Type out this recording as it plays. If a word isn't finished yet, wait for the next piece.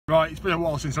Right, it's been a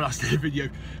while since I last did a video.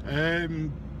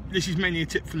 This is mainly a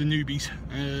tip for the newbies.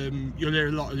 You'll hear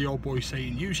a lot of the old boys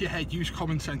saying, use your head, use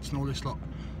common sense and all this lot.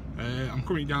 I'm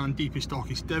currently down deepest,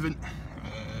 darkest Devon.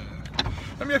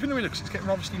 Let me open the window because it's getting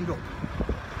rather steamed up.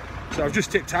 So I've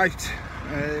just tipped out.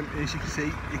 As you can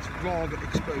see, it's rather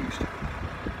exposed.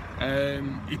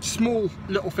 It's small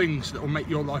little things that will make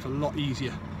your life a lot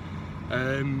easier.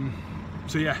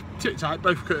 So yeah, tipped out,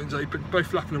 both curtains open, both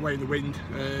flapping away in the wind.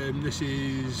 This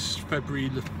is February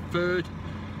the 3rd,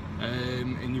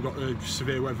 and you've got a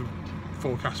severe weather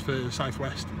forecast for the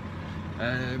southwest.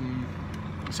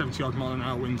 70 odd mile an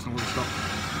hour winds and all this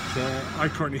stuff. So I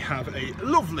currently have a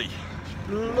lovely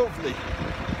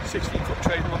 16-foot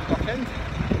trailer on the back end,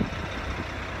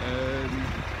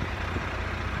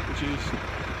 which is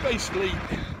basically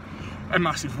a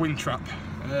massive wind trap.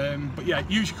 But yeah,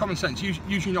 use your common sense, use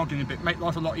your noggin a bit, make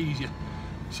life a lot easier.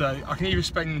 So I can either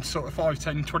spend sort of 5,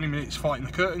 10, 20 minutes fighting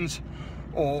the curtains,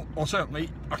 or certainly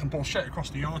I can pull straight across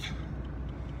the yard,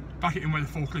 back it in where the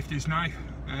forklift is now,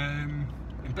 and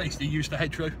basically use the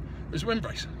hedgerow as a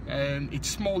windbrace. It's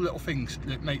small little things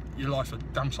that make your life a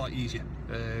damn sight easier.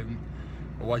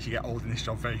 Otherwise you get old in this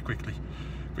job very quickly.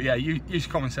 But yeah, use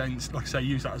common sense, like I say,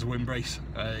 use that as a windbrace.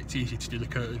 It's easy to do the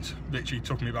curtains, literally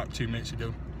took me about 2 minutes to do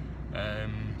them.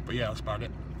 But yeah, that's about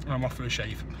it. I'm off for a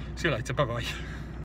shave. See you later, bye bye.